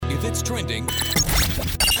If it's trending,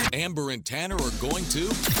 Amber and Tanner are going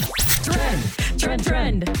to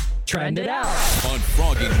Trend it out. on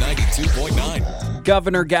Froggy 92.9.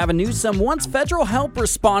 Governor Gavin Newsom wants federal help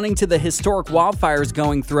responding to the historic wildfires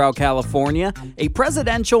going throughout California. A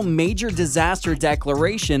presidential major disaster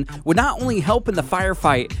declaration would not only help in the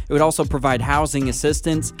firefight, it would also provide housing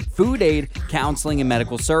assistance, food aid, counseling, and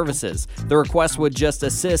medical services. The request would just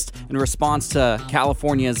assist in response to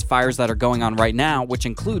California's fires that are going on right now, which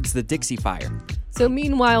includes the Dixie Fire. So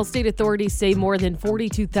meanwhile, state authorities say more than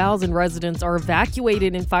 42,000 residents are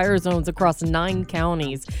evacuated in fire zones across 9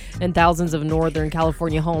 counties, and thousands of Northern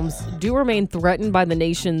California homes do remain threatened by the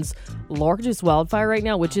nation's largest wildfire right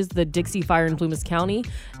now, which is the Dixie Fire in Plumas County.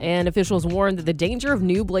 And officials warn that the danger of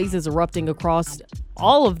new blazes erupting across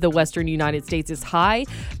all of the western United States is high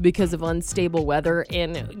because of unstable weather.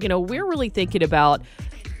 And, we're really thinking about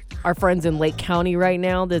our friends in Lake County right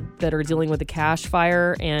now that are dealing with the Cache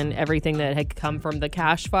Fire and everything that had come from the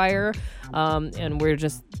Cache Fire. And we're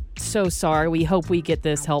just so sorry. We hope we get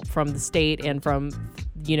this help from the state and from,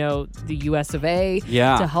 the US of A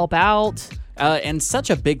to help out. And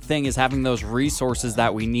such a big thing is having those resources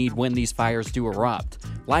that we need when these fires do erupt,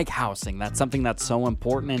 like housing. That's something that's so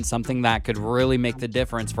important and something that could really make the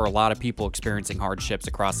difference for a lot of people experiencing hardships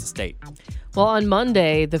across the state. Well, on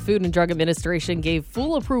Monday, the Food and Drug Administration gave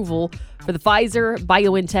full approval for the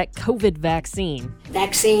Pfizer-BioNTech COVID vaccine.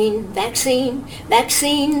 Vaccine, vaccine,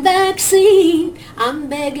 vaccine, vaccine. I'm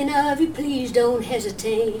begging of you, please don't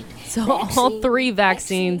hesitate. So all 3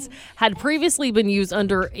 vaccines had previously been used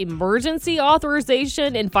under emergency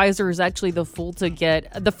authorization, and Pfizer is actually the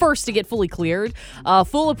first to get fully cleared.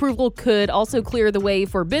 Full approval could also clear the way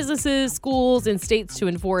for businesses, schools, and states to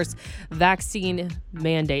enforce vaccine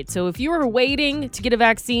mandates. So if you are waiting to get a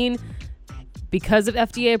vaccine because of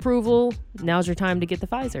FDA approval, now's your time to get the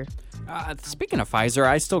Pfizer. Speaking of Pfizer,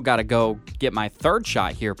 I still got to go get my 3rd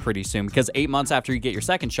shot here pretty soon because 8 months after you get your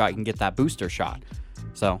 2nd shot, you can get that booster shot.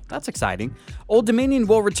 So that's exciting. Old Dominion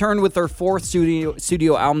will return with their 4th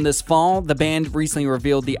studio album this fall. The band recently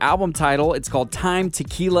revealed the album title. It's called Time,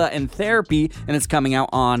 Tequila, and Therapy, and it's coming out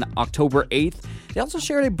on October 8th. They also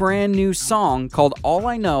shared a brand new song called All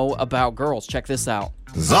I Know About Girls. Check this out.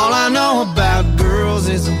 'Cause all I know about girls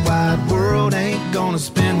is a wide world ain't gonna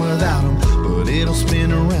spin without them, but it'll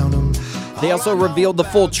spin around them. They also revealed the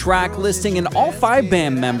full track listing, and all 5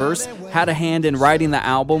 band members had a hand in writing the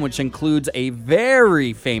album, which includes a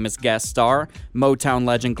very famous guest star. Motown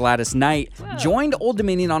legend Gladys Knight joined Old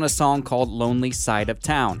Dominion on a song called Lonely Side of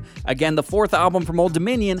Town. Again, the 4th album from Old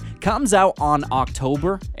Dominion comes out on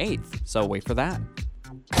October 8th, so wait for that.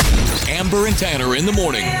 Amber and Tanner in the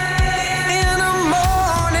morning.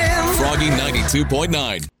 Froggy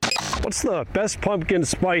 92.9. What's the best pumpkin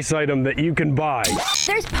spice item that you can buy?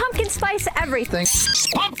 There's pumpkin spice everything.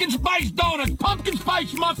 Pumpkin spice donuts, pumpkin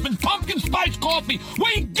spice muffins, pumpkin spice coffee.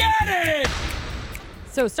 We get it!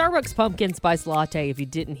 So Starbucks Pumpkin Spice Latte, if you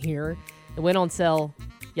didn't hear, it went on sale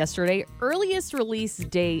yesterday. Earliest release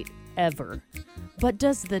date ever. But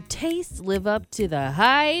does the taste live up to the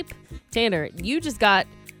hype? Tanner, you just got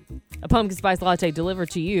a pumpkin spice latte delivered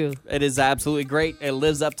to you. It is absolutely great. It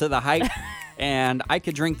lives up to the hype. And I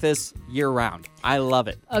could drink this year-round. I love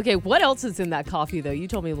it. Okay, what else is in that coffee, though? You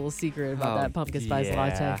told me a little secret about that pumpkin spice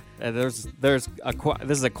latte. This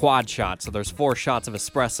is a quad shot, so there's 4 shots of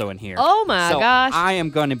espresso in here. Oh, my gosh. I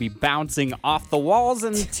am going to be bouncing off the walls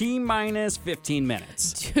in T-minus 15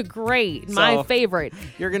 minutes. Great. My favorite.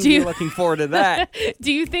 You're going to be looking forward to that.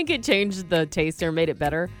 Do you think it changed the taste or made it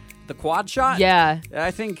better? The quad shot? Yeah.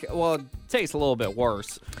 I think, it tastes a little bit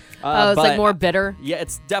worse. It's like more bitter? Yeah,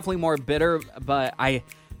 it's definitely more bitter, but I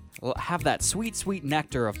have that sweet, sweet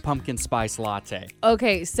nectar of pumpkin spice latte.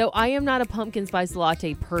 Okay, so I am not a pumpkin spice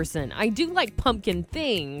latte person. I do like pumpkin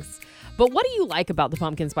things, but what do you like about the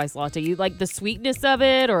pumpkin spice latte? You like the sweetness of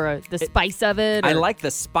it or the spice of it? I like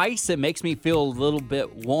the spice. It makes me feel a little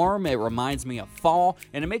bit warm. It reminds me of fall,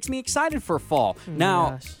 and it makes me excited for fall.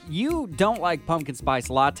 Now, you don't like pumpkin spice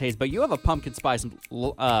lattes, but you have a pumpkin spice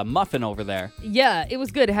muffin over there. Yeah, it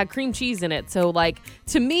was good. It had cream cheese in it. So,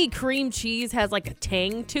 to me, cream cheese has, a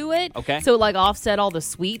tang to it. Okay. So, offset all the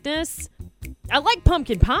sweetness. I like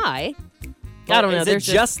pumpkin pie. I don't know. Is it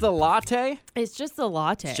just the latte? It's just the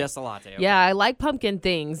latte. It's just a latte. Okay. Yeah, I like pumpkin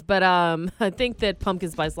things, but I think that pumpkin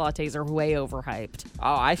spice lattes are way overhyped.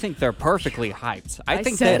 Oh, I think they're perfectly hyped. I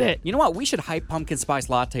think said it. You know what? We should hype pumpkin spice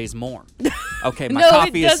lattes more. Okay, my No,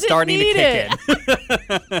 coffee it is starting to kick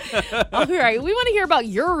in. All right, we want to hear about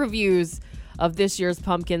your reviews of this year's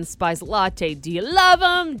pumpkin spice latte. Do you love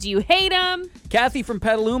them? Do you hate them? Kathy from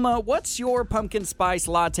Petaluma, what's your pumpkin spice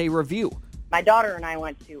latte review? My daughter and I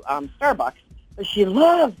went to Starbucks But she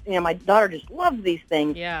loves, my daughter just loves these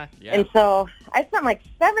things. Yeah. And so I spent like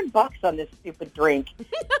 $7 on this stupid drink,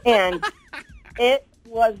 and it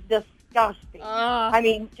was disgusting. I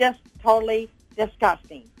mean, just totally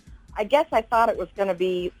disgusting. I guess I thought it was going to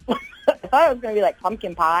be, like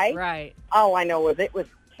pumpkin pie. Right. All I know was it was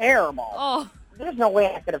terrible. Oh. There's no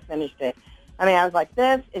way I could have finished it. I mean, I was like,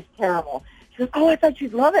 this is terrible. She goes, oh, I thought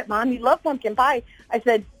you'd love it, Mom. You love pumpkin pie. I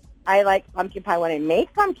said, I like pumpkin pie when I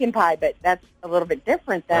make pumpkin pie, but that's a little bit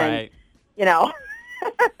different than, Got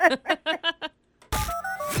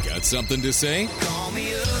something to say? Call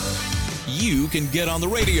me up. You can get on the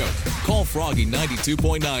radio. Call Froggy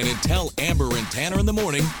 92.9 and tell Amber and Tanner in the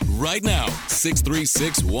morning right now.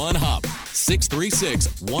 636-1HOP.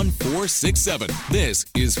 636-1467. This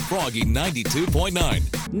is Froggy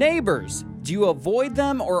 92.9. Neighbors, do you avoid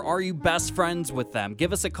them or are you best friends with them?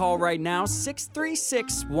 Give us a call right now,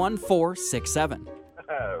 636-1467.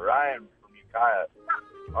 Ryan from Ukiah.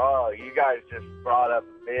 Oh, you guys just brought up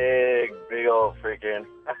a big old freaking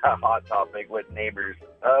hot topic with neighbors.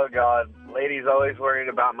 Oh, God. Ladies always worried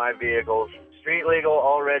about my vehicles. Street legal,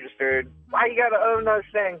 all registered. Why you got to own those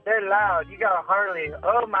things? They're loud. You got a Harley.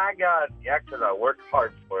 Oh, my God. Yeah, because I work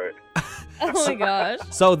hard for it. Oh, my gosh.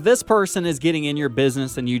 So this person is getting in your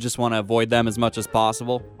business and you just want to avoid them as much as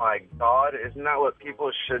possible? My God, isn't that what people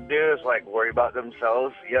should do, is like worry about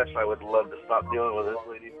themselves? Yes, I would love to stop dealing with this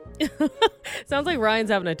lady. Sounds like Ryan's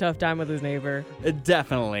having a tough time with his neighbor.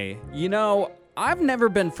 Definitely. I've never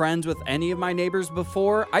been friends with any of my neighbors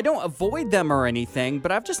before. I don't avoid them or anything, but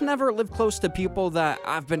I've just never lived close to people that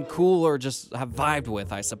I've been cool or just have vibed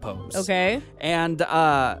with, I suppose. Okay. And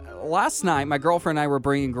last night, my girlfriend and I were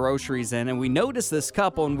bringing groceries in, and we noticed this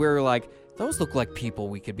couple, and we were like, those look like people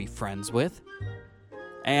we could be friends with.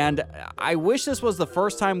 And I wish this was the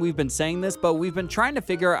first time we've been saying this, but we've been trying to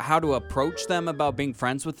figure out how to approach them about being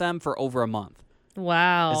friends with them for over a month.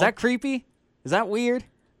 Wow. Is that creepy? Is that weird?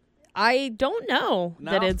 I don't know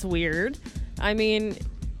that it's weird. I mean,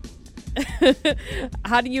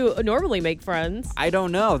 how do you normally make friends? I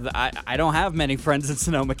don't know. I don't have many friends in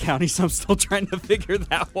Sonoma County, so I'm still trying to figure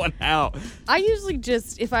that one out. I usually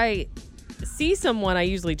just, if I see someone, I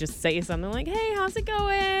usually just say something like, hey, how's it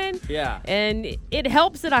going? Yeah. And it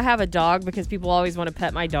helps that I have a dog because people always want to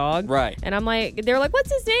pet my dog. Right. And I'm like, they're like, what's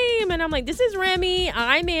his name? And I'm like, this is Remy.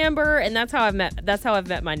 I'm Amber. And that's how I've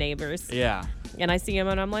met my neighbors. Yeah. And I see him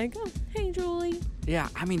and I'm like, oh, hey, Julie. Yeah,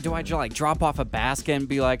 I mean, do I just drop off a basket and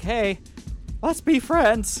be like, hey, let's be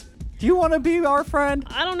friends? Do you want to be our friend?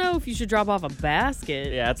 I don't know if you should drop off a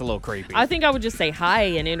basket. Yeah, it's a little creepy. I think I would just say hi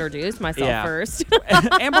and introduce myself first.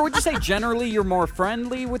 Amber, would you say generally you're more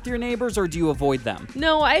friendly with your neighbors or do you avoid them?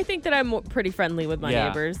 No, I think that I'm pretty friendly with my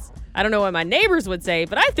neighbors. I don't know what my neighbors would say,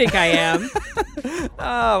 but I think I am.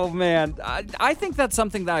 Oh, man. I think that's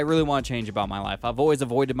something that I really want to change about my life. I've always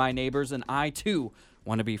avoided my neighbors, and I, too,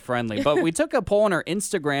 want to be friendly. But we took a poll on our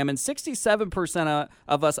Instagram, and 67%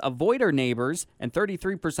 of us avoid our neighbors, and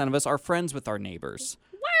 33% of us are friends with our neighbors.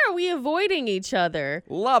 Why are we avoiding each other?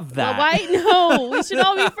 Love that. Well, why? No, we should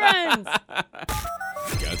all be friends.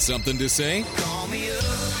 Got something to say? Call me up.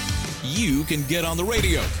 You can get on the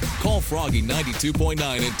radio. Call Froggy 92.9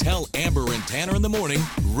 and tell Amber and Tanner in the morning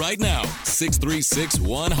right now.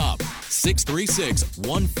 636-1HOP.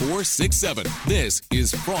 636-1467. This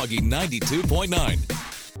is Froggy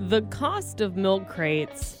 92.9. The cost of milk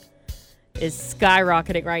crates is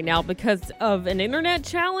skyrocketing right now because of an internet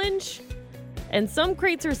challenge. And some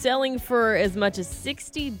crates are selling for as much as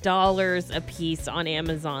 $60 a piece on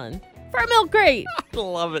Amazon. For a milk crate. I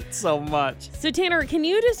love it so much. So, Tanner, can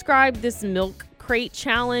you describe this milk crate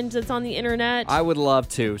challenge that's on the internet? I would love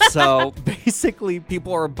to. So, basically,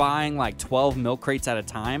 people are buying 12 milk crates at a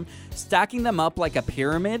time, stacking them up like a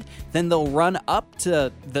pyramid. Then they'll run up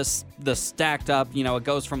to the stacked up, it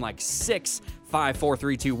goes from 6, 5, 4,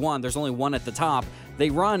 3, 2, 1. There's only one at the top. They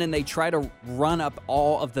run and they try to run up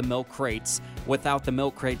all of the milk crates without the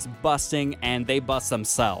milk crates busting, and they bust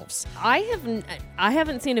themselves. I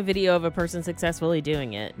haven't seen a video of a person successfully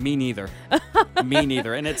doing it. Me neither. Me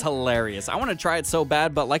neither. And it's hilarious. I want to try it so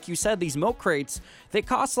bad, but like you said, these milk crates, they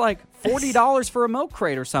cost $40 for a milk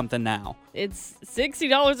crate or something now. It's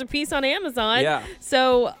 $60 a piece on Amazon. Yeah.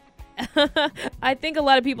 So I think a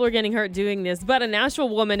lot of people are getting hurt doing this, but a Nashville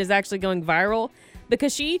woman is actually going viral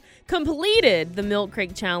because she completed the milk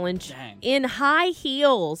crate challenge in high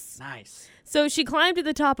heels. Nice. So she climbed to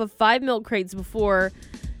the top of 5 milk crates before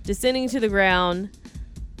descending to the ground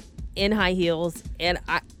in high heels. And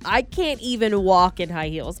I can't even walk in high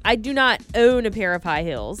heels. I do not own a pair of high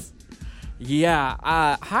heels. Yeah,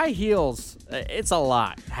 high heels, it's a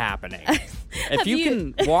lot happening. If you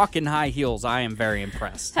can walk in high heels, I am very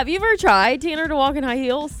impressed. Have you ever tried, Tanner, to walk in high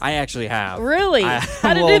heels? I actually have. Really?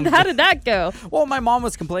 How did that go? Well, my mom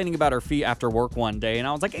was complaining about her feet after work one day, and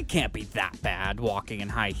I was like, it can't be that bad walking in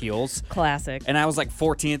high heels. Classic. And I was like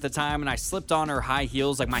 14 at the time, and I slipped on her high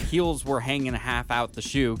heels. Like, my heels were hanging half out the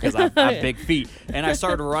shoe because I have big feet. And I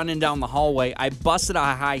started running down the hallway. I busted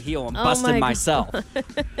a high heel and busted myself.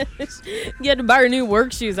 You had to buy her new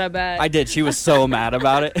work shoes, I bet. I did. She was so mad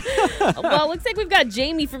about it. Well, it looks like we've got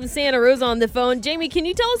Jamie from Santa Rosa on the phone. Jamie, can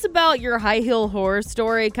you tell us about your high heel horror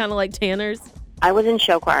story, kind of like Tanner's? I was in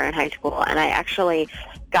show choir in high school, and I actually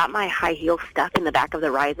got my high heel stuck in the back of the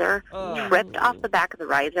riser, tripped off the back of the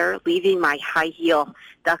riser, leaving my high heel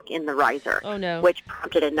stuck in the riser. Oh, no. Which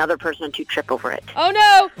prompted another person to trip over it. Oh,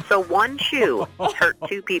 no. So one shoe hurt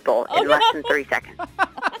two people in less than 30 seconds.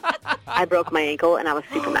 I broke my ankle, and I was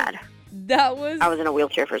super mad. I was in a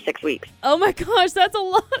wheelchair for 6 weeks. Oh, my gosh. That's a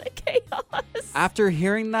lot of chaos. After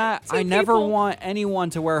hearing that, I never want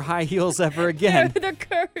anyone to wear high heels ever again. They're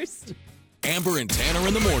cursed. Amber and Tanner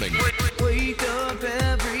in the morning. Wake up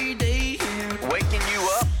every day. Waking you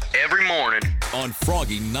up every morning. On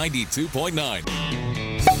Froggy 92.9.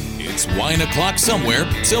 It's wine o'clock somewhere,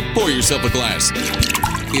 so pour yourself a glass.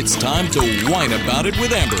 It's time to whine about it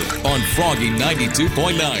with Amber on Froggy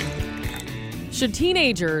 92.9. Should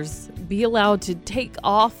teenagers be allowed to take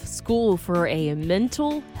off school for a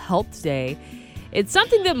mental health day? It's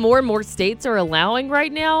something that more and more states are allowing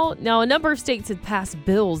right now. Now, a number of states have passed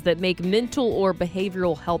bills that make mental or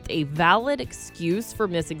behavioral health a valid excuse for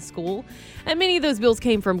missing school. And many of those bills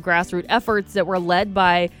came from grassroots efforts that were led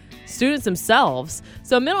by students themselves.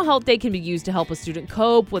 So a mental health day can be used to help a student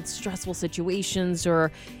cope with stressful situations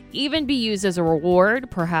or even be used as a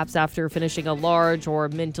reward, perhaps after finishing a large or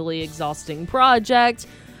mentally exhausting project.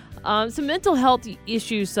 Some mental health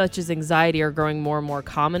issues such as anxiety are growing more and more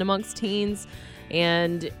common amongst teens.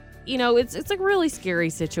 And, you know, it's a really scary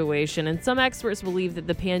situation. And some experts believe that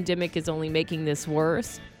the pandemic is only making this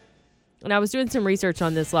worse. And I was doing some research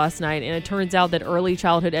on this last night, and it turns out that early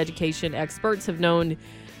childhood education experts have known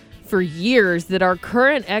for years that our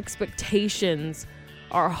current expectations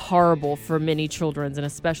are horrible for many children and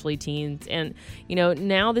especially teens. And, you know,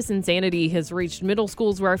 now this insanity has reached middle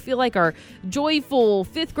schools where I feel like our joyful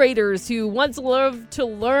fifth graders who once loved to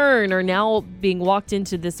learn are now being walked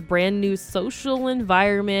into this brand new social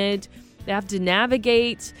environment. They have to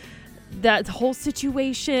navigate that whole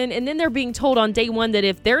situation. And then they're being told on day one that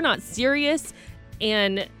if they're not serious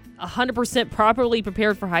and 100% properly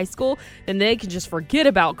prepared for high school, then they can just forget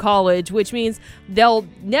about college, which means they'll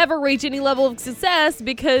never reach any level of success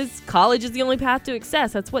because college is the only path to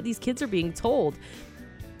success. That's what these kids are being told.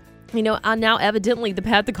 You know, now evidently the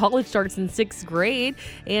path to college starts in 6th grade,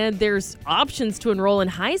 and there's options to enroll in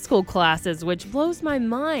high school classes, which blows my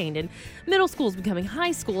mind. And middle school is becoming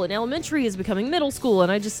high school, and elementary is becoming middle school,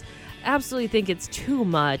 and I just absolutely think it's too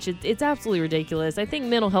much. It's absolutely ridiculous. I think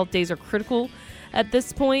mental health days are critical at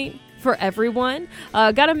this point for everyone.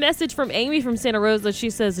 Got a message from Amy from Santa Rosa. She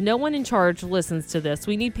says, no one in charge listens to this.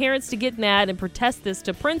 We need parents to get mad and protest this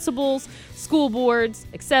to principals, school boards,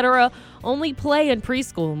 etc. Only play in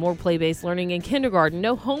preschool, more play-based learning in kindergarten,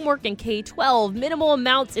 no homework in K-12, minimal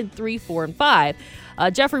amounts in 3, 4, and 5.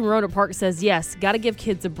 Jeffrey Morona Park says, yes, got to give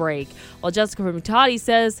kids a break. While Jessica Mutati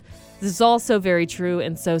says, this is also very true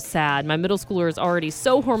and so sad. My middle schooler is already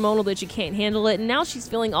so hormonal that she can't handle it, and now she's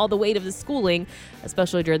feeling all the weight of the schooling,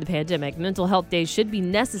 especially during the pandemic. Mental health days should be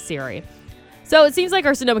necessary. So it seems like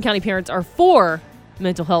our Sonoma County parents are for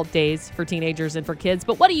mental health days for teenagers and for kids,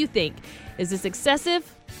 but what do you think? Is this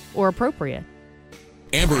excessive or appropriate?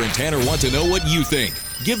 Amber and Tanner want to know what you think.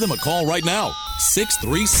 Give them a call right now.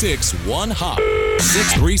 636-1HOP.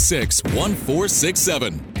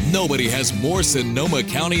 636-1467. Nobody has more Sonoma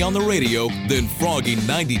County on the radio than Froggy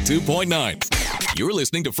 92.9. You're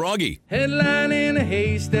listening to Froggy. Headline in a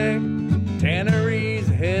haystack, Tanner reads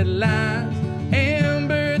headlines.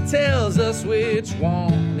 Amber tells us which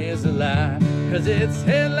one is a lie, 'cause it's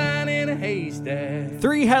headline in a haystack.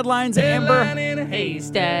 3 headlines, Amber. Headline in a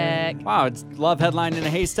haystack. Wow, it's Love Headline in a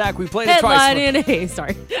Haystack. We played it twice. Headline in a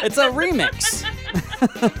haystack. It's a remix.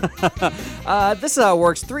 This is how it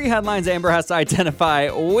works. 3 headlines. Amber has to identify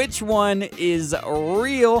which one is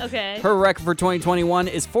real. Okay. Her record for 2021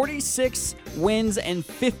 is 46 wins and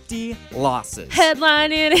 50 losses.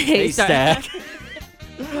 Headline in a haystack.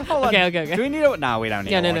 Hold on. Okay. Do we need it? No, we don't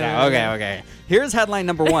need it. No. Okay. Here's headline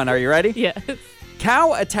number 1. Are you ready? Yes.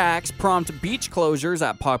 Cow attacks prompt beach closures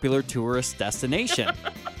at popular tourist destination.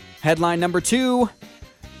 Headline number 2.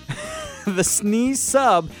 The Sneeze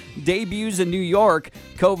Sub debuts in New York.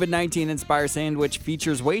 COVID-19 inspired sandwich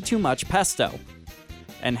features way too much pesto.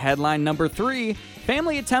 And headline number 3,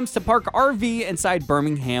 family attempts to park RV inside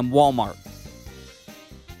Birmingham Walmart.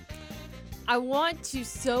 I want to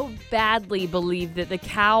so badly believe that the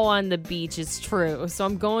cow on the beach is true, so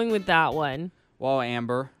I'm going with that one. Well,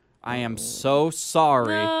 Amber, I am so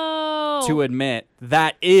sorry No. to admit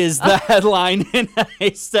that is the headline in a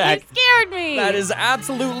haystack. You scared me. That is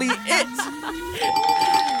absolutely it.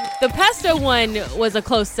 The pesto one was a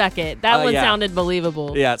close second. That one yeah. sounded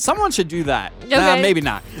believable. Yeah, someone should do that. Okay. Maybe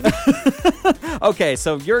not. Okay,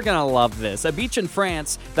 so you're going to love this. A beach in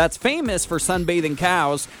France that's famous for sunbathing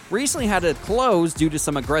cows recently had to close due to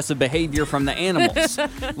some aggressive behavior from the animals.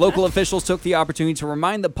 Local officials took the opportunity to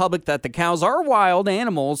remind the public that the cows are wild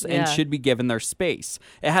animals and should be given their space.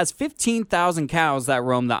 It has 15,000 cows that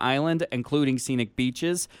roam the island, including scenic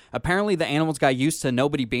beaches. Apparently, the animals got used to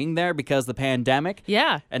nobody being there because of the pandemic.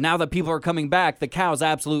 Yeah. And now that people are coming back, the cows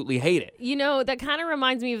absolutely hate it. You know, that kind of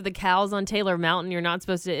reminds me of the cows on Taylor Mountain. You're not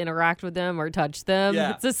supposed to interact with them or touch them.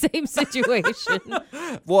 Yeah. It's the same situation.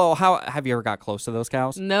 Well, how have you ever got close to those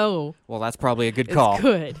cows? No. Well, that's probably a good call. It's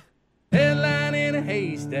good. Headline in a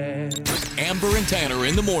haystack. Amber and Tanner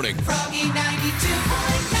in the morning. Froggy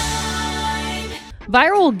 92.9.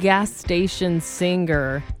 Viral gas station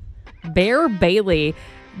singer Bear Bailey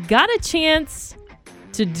got a chance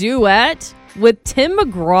to duet with Tim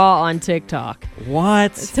McGraw on TikTok.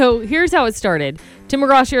 What? So here's how it started. Tim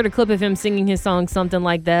McGraw shared a clip of him singing his song Something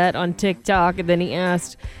Like That on TikTok, and then he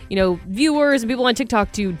asked, viewers and people on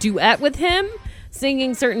TikTok to duet with him,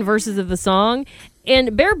 singing certain verses of the song,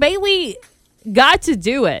 and Bear Bailey got to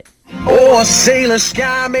do it. Oh, a sailor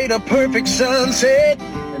sky made a perfect sunset,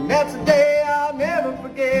 and that's a day I'll never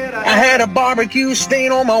forget. I had a barbecue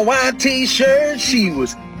stain on my white t-shirt. She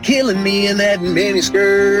was killing me in that mini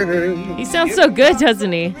skirt. He sounds so good,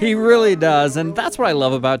 doesn't he? He really does, and that's what I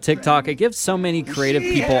love about TikTok. It gives so many creative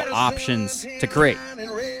people options to create.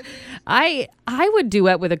 I would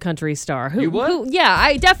duet with a country star. You would? Yeah,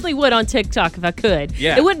 I definitely would on TikTok if I could.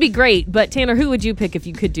 Yeah. It wouldn't be great, but Tanner, who would you pick if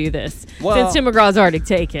you could do this? Well, since Tim McGraw's already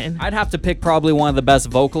taken. I'd have to pick probably one of the best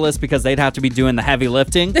vocalists because they'd have to be doing the heavy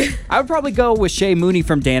lifting. I would probably go with Shay Mooney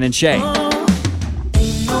from Dan and Shay.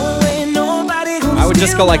 I would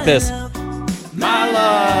just go like this. My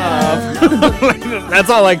love. That's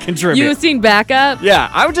all I contribute. You would sing backup? Yeah,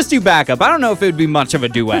 I would just do backup. I don't know if it would be much of a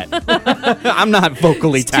duet. I'm not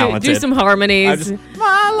vocally talented. Do some harmonies.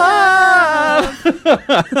 My love.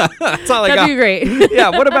 That's all I got. That'd be great. Yeah,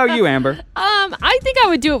 what about you, Amber? I think I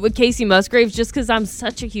would do it with Casey Musgraves just because I'm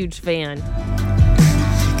such a huge fan.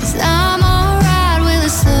 'Cause I'm alright with a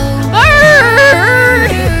slow.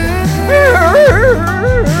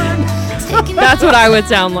 That's what I would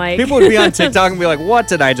sound like. People would be on TikTok and be like, what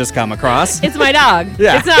did I just come across? It's my dog.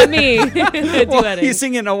 Yeah. It's not me. Well, he's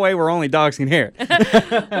singing in a way where only dogs can hear it.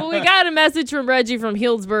 Well, we got a message from Reggie from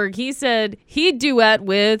Healdsburg. He said he'd duet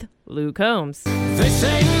with Luke Combs. They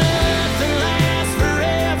say nothing lasts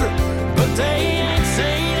forever, but they ain't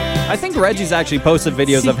saying it. I think Reggie's actually posted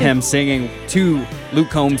videos of him singing to Luke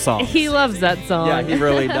Combs songs. He loves that song. Yeah, he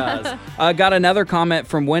really does. Got another comment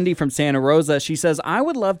from Wendy from Santa Rosa. She says, I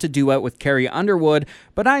would love to duet with Carrie Underwood,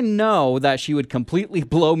 but I know that she would completely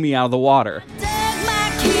blow me out of the water.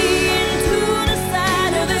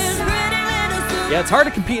 Yeah, it's hard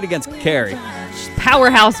to compete against Carrie.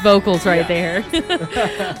 Powerhouse vocals right there.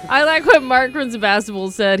 I like what Mark from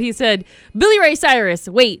Sebastopol said. He said, Billy Ray Cyrus.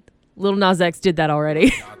 Wait, Lil Nas X did that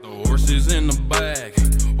already. The horses in the back,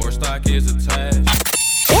 horse stock is attached.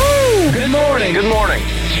 Woo! Good morning. Good morning.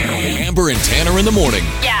 Amber and Tanner in the morning.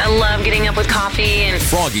 Yeah, I love getting up with coffee and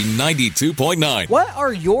Froggy 92.9. What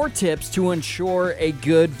are your tips to ensure a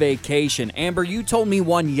good vacation? Amber, you told me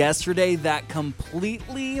one yesterday that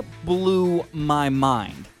completely blew my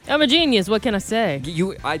mind. I'm a genius. What can I say?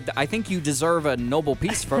 I think you deserve a Nobel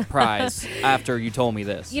Peace Prize after you told me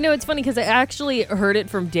this. You know, it's funny because I actually heard it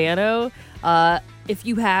from Dano. If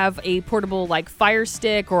you have a portable like Fire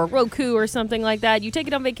Stick or a Roku or something like that, you take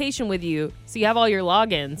it on vacation with you. So you have all your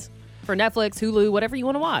logins for Netflix, Hulu, whatever you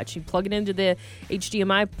want to watch. You plug it into the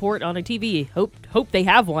HDMI port on a TV. Hope they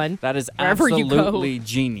have one. That is wherever absolutely you go.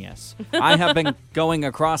 Genius. I have been going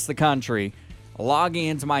across the country, logging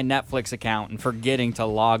into my Netflix account and forgetting to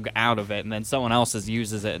log out of it, and then someone else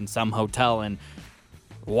uses it in some hotel in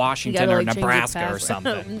Washington or Nebraska or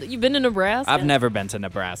something. You've been to Nebraska? I've never been to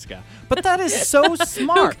Nebraska. But that is so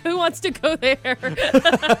smart. Who wants to go there?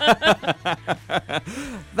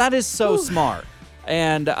 That is so smart.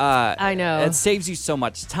 And I know. It saves you so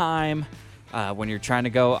much time when you're trying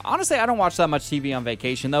to go. Honestly, I don't watch that much TV on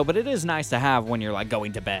vacation, though, but it is nice to have when you're like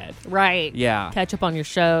going to bed. Right. Yeah. Catch up on your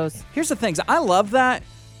shows. Here's the things. I love that.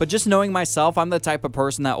 But just knowing myself, I'm the type of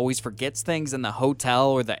person that always forgets things in the hotel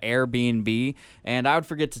or the Airbnb, and I would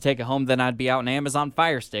forget to take it home, then I'd be out in Amazon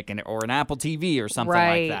Fire Stick or an Apple TV or something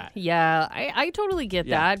like that. Yeah, I totally get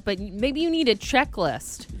that, but maybe you need a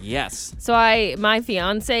checklist. Yes. So my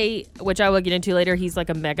fiance, which I will get into later, he's like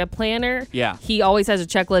a mega planner. Yeah. He always has a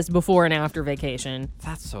checklist before and after vacation.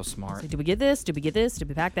 That's so smart. So, did we get this? Did we get this? Did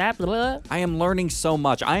we pack that? Blah, blah. I am learning so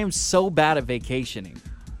much. I am so bad at vacationing.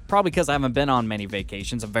 Probably because I haven't been on many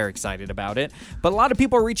vacations. I'm very excited about it. But a lot of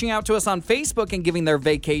people are reaching out to us on Facebook and giving their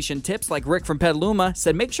vacation tips. Like Rick from Petaluma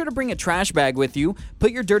said, make sure to bring a trash bag with you.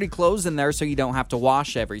 Put your dirty clothes in there so you don't have to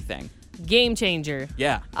wash everything. Game changer.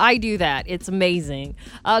 Yeah. I do that. It's amazing.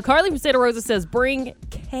 Carly from Santa Rosa says, bring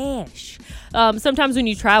cash. Sometimes when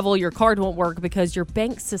you travel, your card won't work because your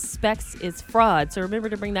bank suspects it's fraud. So remember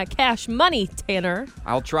to bring that cash money, Tanner.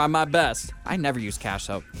 I'll try my best. I never use cash,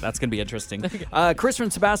 so that's going to be interesting. Chris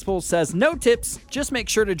from Sebastopol says, no tips. Just make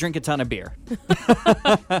sure to drink a ton of beer.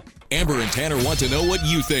 Amber and Tanner want to know what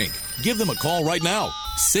you think. Give them a call right now.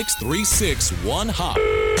 636-1HOP.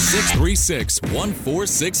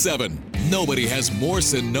 636-1467. Nobody has more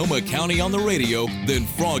Sonoma County on the radio than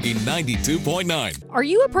Froggy 92.9. Are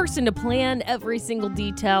you a person to plan every single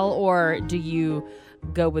detail, or do you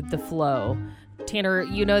go with the flow? Tanner,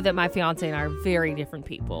 you know that my fiance and I are very different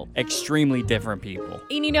people. Extremely different people.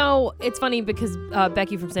 And it's funny because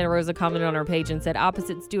Becky from Santa Rosa commented on our page and said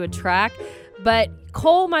opposites do attract. But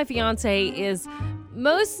Cole, my fiance, is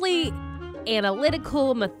mostly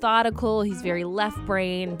analytical, methodical. He's very left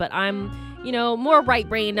brain, but I'm, more right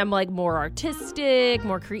brain. I'm like more artistic,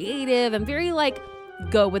 more creative. I'm very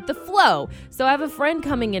go with the flow. So I have a friend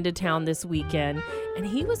coming into town this weekend, and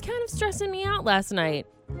he was kind of stressing me out last night.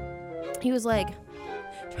 He was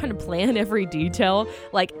trying to plan every detail,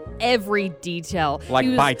 every detail.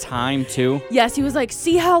 By time, too? Yes, he was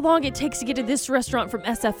see how long it takes to get to this restaurant from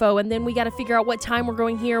SFO, and then we got to figure out what time we're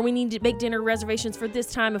going here. We need to make dinner reservations for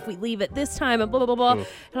this time if we leave at this time, and blah, blah, blah, blah.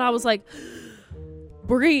 And I was like,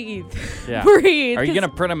 breathe. Yeah. Breathe. Are you going to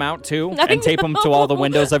print them out, too, and tape them to all the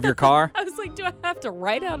windows of your car? I was like, do I have to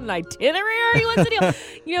write out an itinerary? What's the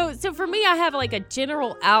deal? So for me, I have a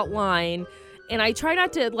general outline, and I try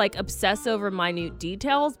not to obsess over minute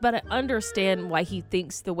details, but I understand why he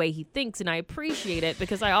thinks the way he thinks, and I appreciate it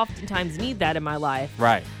because I oftentimes need that in my life.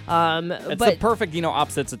 Right. It's the perfect,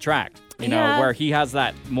 opposites attract. Where he has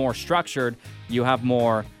that more structured, you have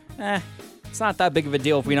more, it's not that big of a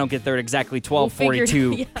deal if we don't get there at exactly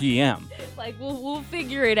 12:42 p.m. We'll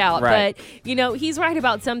figure it out. Right. But, he's right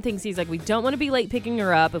about some things. He's we don't want to be late picking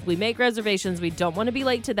her up. If we make reservations, we don't want to be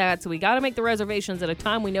late to that. So we got to make the reservations at a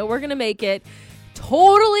time we know we're going to make it.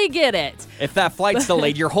 Totally get it. If that flight's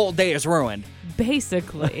delayed, your whole day is ruined.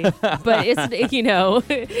 Basically. But it's,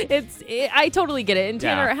 I totally get it. And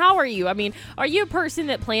Tanner, how are you? I mean, are you a person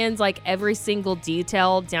that plans every single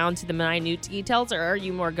detail down to the minute details, or are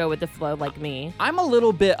you more go with the flow like me? I'm a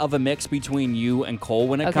little bit of a mix between you and Cole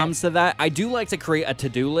when it comes to that. I do like to create a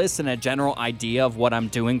to-do list and a general idea of what I'm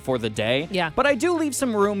doing for the day. Yeah. But I do leave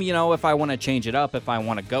some room, if I want to change it up, if I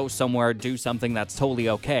want to go somewhere, do something, that's totally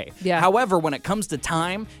okay. Yeah. However, when it comes to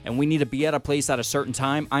time and we need to be at a place at a certain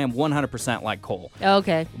time, I am 100% like Cole.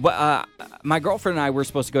 Okay. But my girlfriend and I were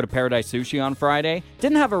supposed to go to Paradise Sushi on Friday.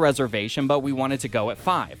 Didn't have a reservation, but we wanted to go at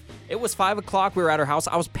 5. It was 5 o'clock. We were at her house.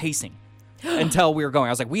 I was pacing until we were going. I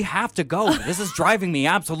was like, we have to go. This is driving me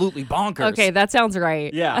absolutely bonkers. Okay, that sounds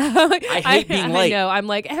right. Yeah. I hate being late. I know. I'm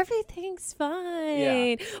everything's fine.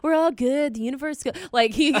 Yeah. We're all good. The universe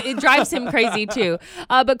it drives him crazy too.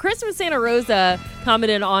 But Chris from Santa Rosa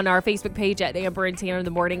commented on our Facebook page at Amber and Tanner in the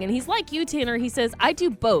morning, and he's like you, Tanner. He says, I do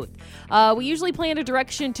both. We usually plan a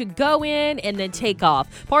direction to go in and then take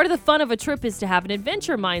off. Part of the fun of a trip is to have an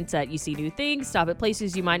adventure mindset. You see new things, stop at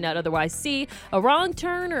places you might not otherwise see. A wrong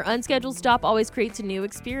turn or unscheduled stop always creates a new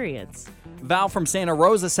experience. Val from Santa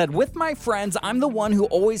Rosa said, with my friends, I'm the one who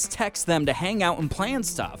always texts them to hang out and plan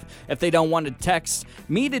stuff. If they don't want to text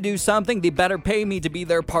me to do something, they better pay me to be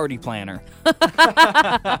their party planner.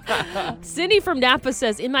 Cindy from Napa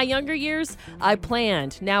says, in my younger years, I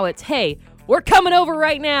planned. Now it's, hey, we're coming over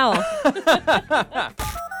right now.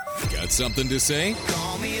 Got something to say?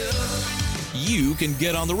 Call me up. You can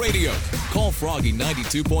get on the radio. Call Froggy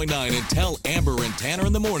 92.9 and tell Amber and Tanner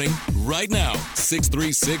in the morning right now.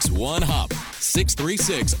 636-1HOP.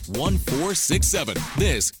 636-1467.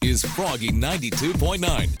 This is Froggy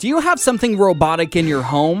 92.9. Do you have something robotic in your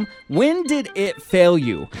home? When did it fail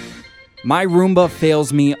you? My Roomba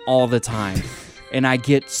fails me all the time. and I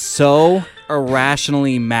get so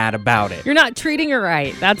irrationally mad about it. You're not treating her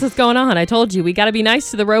right. That's what's going on. I told you, we got to be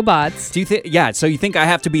nice to the robots. Do you think? Yeah. So you think I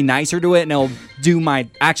have to be nicer to it, and it'll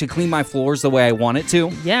actually clean my floors the way I want it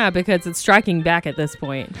to? Yeah, because it's striking back at this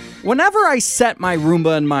point. Whenever I set my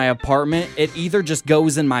Roomba in my apartment, it either just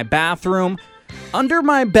goes in my bathroom, under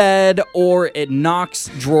my bed, or it knocks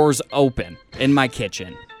drawers open in my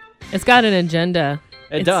kitchen. It's got an agenda.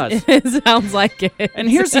 It does. It sounds like it. And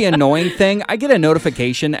here's the annoying thing. I get a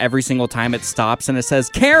notification every single time it stops, and it says,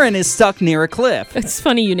 Karen is stuck near a cliff. It's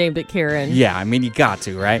funny you named it Karen. Yeah, I mean, you got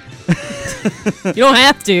to, right? You don't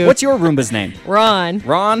have to. What's your Roomba's name? Ron.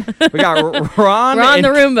 Ron? We got Ron. Ron the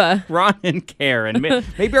Roomba. Ron and Karen.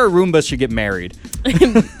 Maybe our Roombas should get married.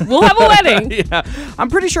 We'll have a wedding. Yeah. I'm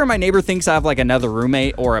pretty sure my neighbor thinks I have like another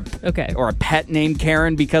roommate or a pet named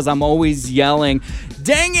Karen because I'm always yelling,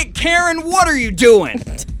 dang it, Karen, what are you doing?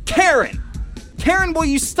 Karen, will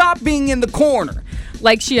you stop being in the corner?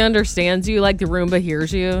 Like she understands you, like the Roomba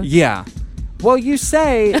hears you? Yeah. Well, you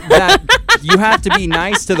say that you have to be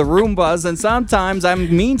nice to the Roombas, and sometimes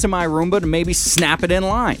I'm mean to my Roomba to maybe snap it in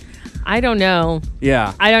line. I don't know.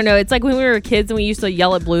 Yeah. I don't know. It's like when we were kids and we used to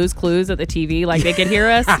yell at Blue's Clues at the TV like they could hear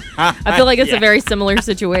us. I feel like it's a very similar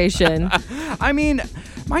situation. I mean,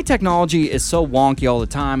 my technology is so wonky all the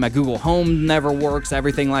time. My Google Home never works,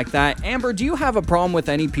 everything like that. Amber, do you have a problem with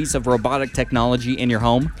any piece of robotic technology in your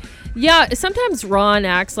home? Yeah, sometimes Ron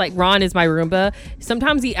acts like Ron is my Roomba.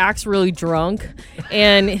 Sometimes he acts really drunk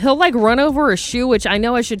and he'll like run over a shoe, which I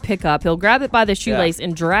know I should pick up. He'll grab it by the shoelace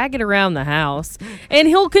and drag it around the house. And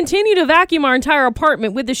he'll continue to vacuum our entire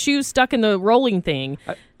apartment with the shoes stuck in the rolling thing.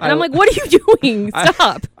 And I'm like, what are you doing?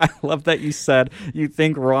 Stop. I love that you said you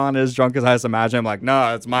think Ron is drunk as I just imagine. I'm like,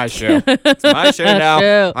 no, it's my shoe. It's my shoe now.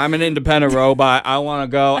 True. I'm an independent robot. I want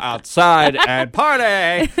to go outside and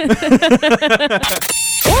party.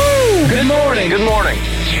 Good morning. Good morning.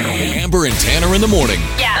 Amber and Tanner in the morning.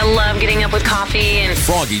 Yeah, I love getting up with coffee and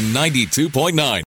Froggy 92.9.